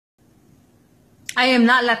I am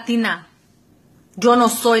not Latina. Yo no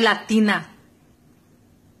soy Latina.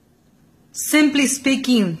 Simply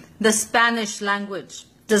speaking, the Spanish language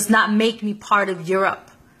does not make me part of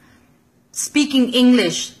Europe. Speaking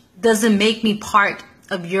English doesn't make me part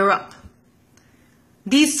of Europe.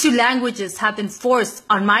 These two languages have been forced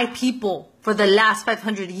on my people for the last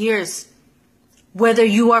 500 years. Whether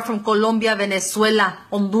you are from Colombia, Venezuela,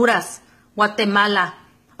 Honduras, Guatemala,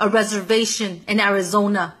 a reservation in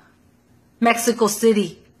Arizona, Mexico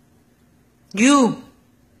City, you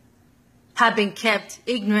have been kept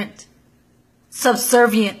ignorant,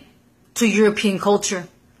 subservient to European culture.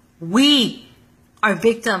 We are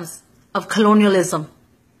victims of colonialism.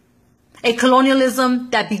 A colonialism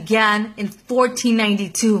that began in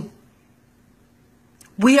 1492.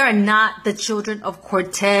 We are not the children of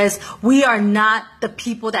Cortez. We are not the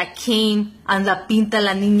people that came on La Pinta,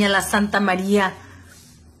 La Niña, La Santa Maria.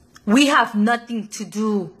 We have nothing to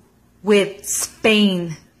do with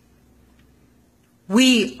Spain.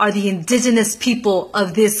 We are the indigenous people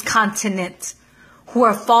of this continent who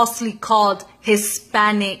are falsely called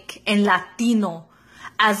Hispanic and Latino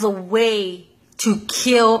as a way to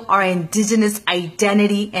kill our indigenous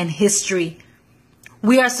identity and history.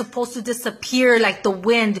 We are supposed to disappear like the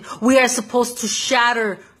wind. We are supposed to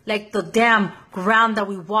shatter like the damn ground that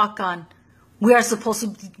we walk on. We are supposed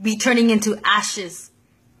to be turning into ashes.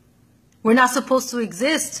 We're not supposed to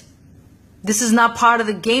exist. This is not part of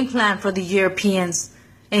the game plan for the Europeans.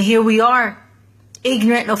 And here we are,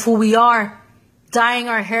 ignorant of who we are, dyeing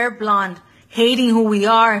our hair blonde, hating who we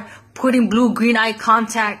are, putting blue-green eye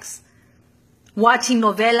contacts, watching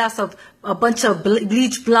novelas of a bunch of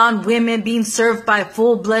bleach blonde women being served by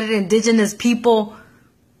full-blooded indigenous people.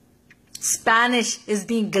 Spanish is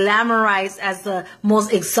being glamorized as the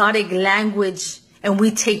most exotic language, and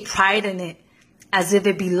we take pride in it as if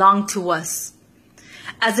it belonged to us.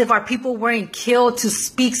 As if our people weren't killed to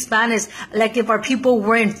speak Spanish, like if our people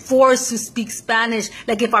weren't forced to speak Spanish,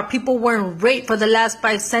 like if our people weren't raped for the last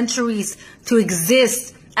 5 centuries to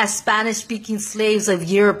exist as Spanish-speaking slaves of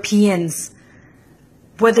Europeans.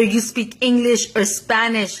 Whether you speak English or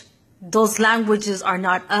Spanish, those languages are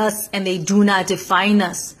not us and they do not define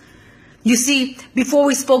us. You see, before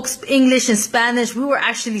we spoke English and Spanish, we were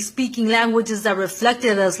actually speaking languages that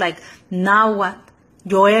reflected us like Nahuatl,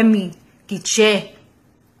 Yoemi, Quiche.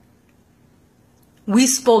 We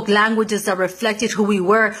spoke languages that reflected who we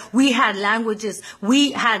were. We had languages,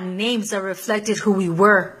 we had names that reflected who we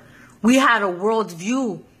were. We had a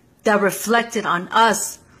worldview that reflected on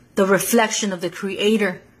us, the reflection of the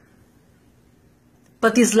Creator.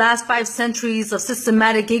 But these last 5 centuries of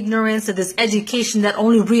systematic ignorance and this education that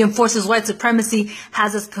only reinforces white supremacy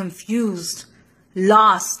has us confused,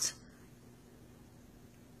 lost.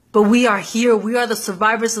 But we are here. We are the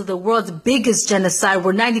survivors of the world's biggest genocide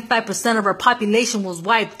where 95% of our population was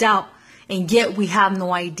wiped out. And yet we have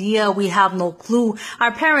no idea. We have no clue.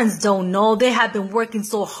 Our parents don't know. They have been working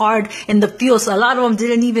so hard in the fields. A lot of them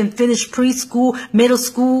didn't even finish preschool, middle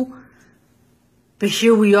school. But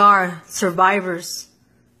here we are, survivors,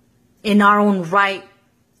 in our own right,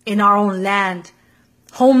 in our own land,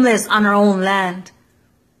 homeless on our own land.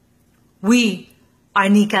 We are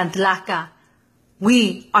Nicantlaca.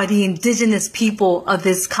 We are the indigenous people of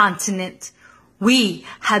this continent. We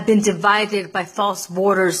have been divided by false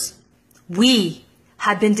borders. We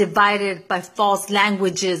have been divided by false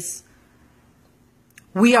languages.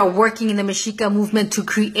 We are working in the Mexica movement to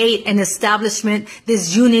create an establishment,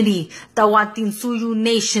 this unity, the Tahuantinsuyo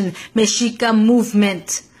Nation, Mexica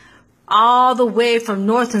movement, all the way from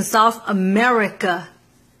North and South America.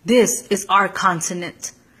 This is our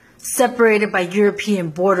continent, separated by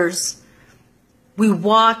European borders. We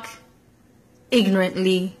walk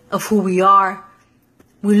ignorantly of who we are.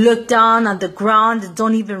 We look down on the ground and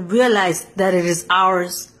don't even realize that it is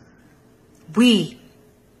ours. We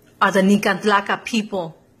are the Nicantlaca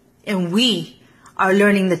people, and we are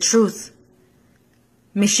learning the truth.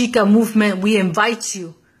 Mexica movement, we invite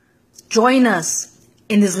you. Join us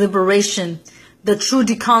in this liberation, the true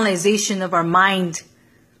decolonization of our mind.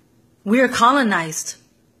 We are colonized.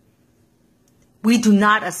 We do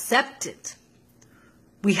not accept it.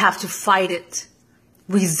 We have to fight it,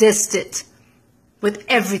 resist it with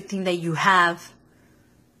everything that you have.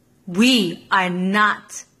 We are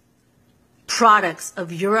not products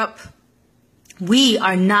of Europe. We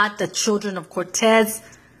are not the children of Cortez.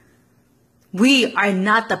 We are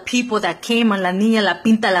not the people that came on La Niña, La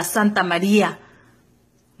Pinta, La Santa Maria.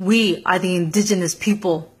 We are the indigenous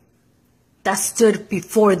people that stood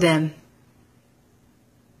before them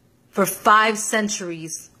for 5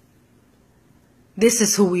 centuries. This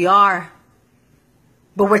is who we are.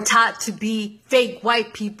 But we're taught to be fake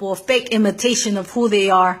white people, a fake imitation of who they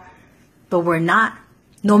are. But we're not.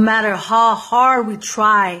 No matter how hard we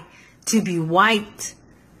try to be white,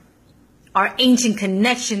 our ancient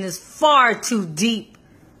connection is far too deep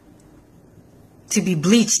to be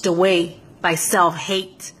bleached away by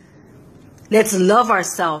self-hate. Let's love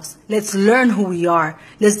ourselves. Let's learn who we are.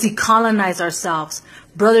 Let's decolonize ourselves.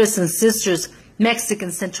 Brothers and sisters,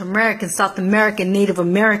 Mexican, Central American, South American, Native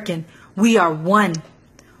American, we are one.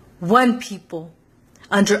 One people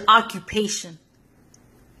under occupation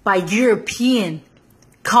by European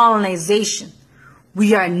colonization.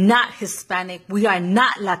 We are not Hispanic. We are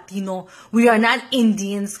not Latino. We are not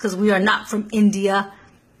Indians because we are not from India.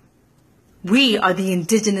 We are the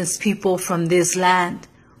indigenous people from this land.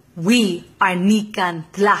 We are Nican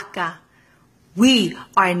Tlaca. We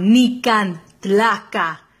are Nican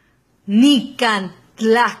Tlaca. Nican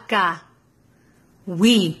Tlaca.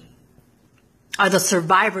 We are the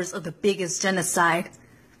survivors of the biggest genocide.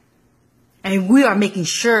 And we are making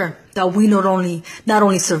sure that we not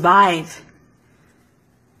only survive,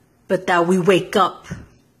 but that we wake up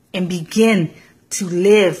and begin to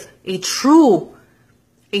live a true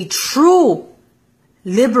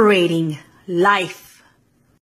liberating life.